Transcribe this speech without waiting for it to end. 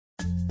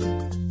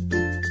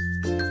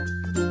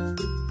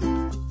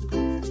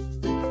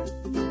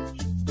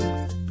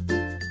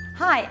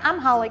Hi, I'm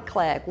Holly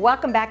Clegg.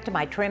 Welcome back to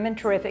my Trim and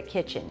Terrific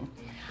Kitchen.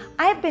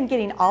 I have been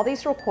getting all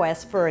these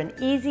requests for an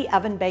easy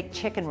oven-baked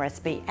chicken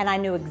recipe, and I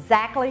knew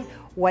exactly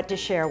what to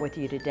share with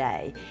you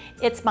today.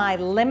 It's my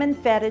lemon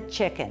feta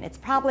chicken. It's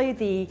probably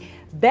the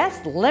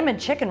best lemon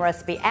chicken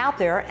recipe out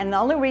there, and the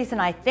only reason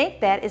I think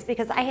that is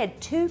because I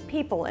had 2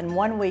 people in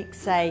 1 week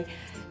say,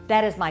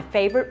 that is my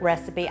favorite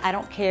recipe. I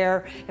don't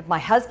care if my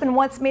husband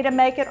wants me to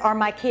make it or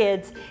my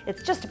kids.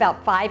 It's just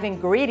about 5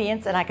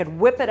 ingredients and I could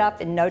whip it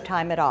up in no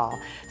time at all.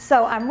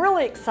 So I'm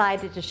really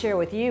excited to share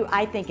with you,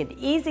 I think, an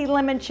easy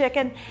lemon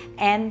chicken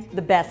and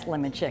the best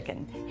lemon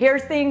chicken.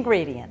 Here's the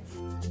ingredients.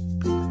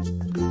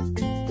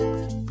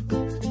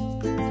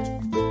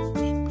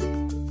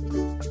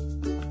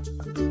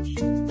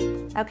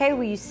 Okay,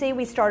 well, you see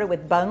we started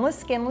with boneless,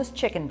 skinless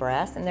chicken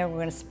breast, and then we're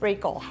going to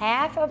sprinkle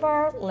half of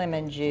our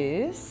lemon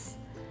juice,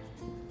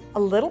 a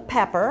little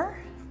pepper,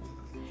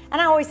 and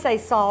I always say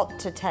salt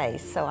to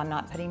taste, so I'm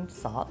not putting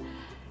salt.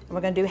 And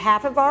we're going to do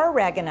half of our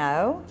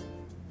oregano.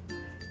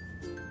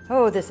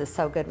 Oh, this is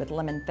so good with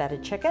lemon feta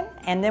chicken.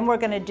 And then we're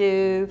going to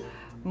do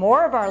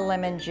more of our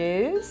lemon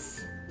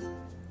juice,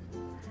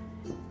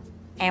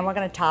 and we're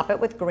going to top it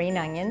with green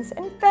onions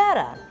and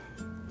feta.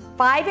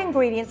 5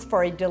 ingredients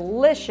for a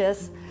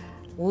delicious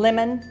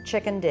lemon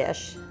chicken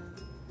dish,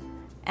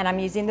 and I'm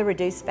using the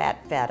reduced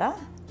fat feta.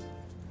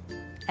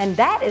 And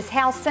that is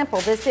how simple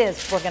this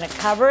is. We're going to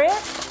cover it,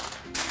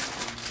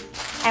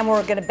 and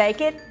we're going to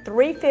bake it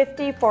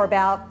 350 for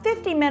about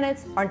 50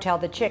 minutes or until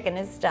the chicken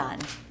is done.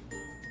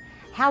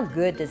 How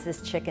good does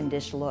this chicken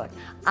dish look?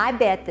 I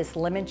bet this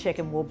lemon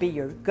chicken will be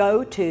your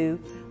go-to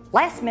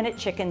last-minute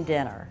chicken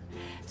dinner.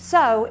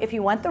 So if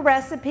you want the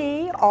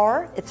recipe,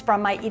 or it's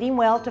from my Eating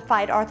Well to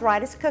Fight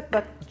Arthritis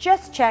cookbook,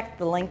 just check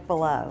the link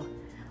below.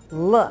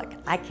 Look,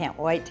 I can't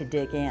wait to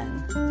dig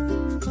in.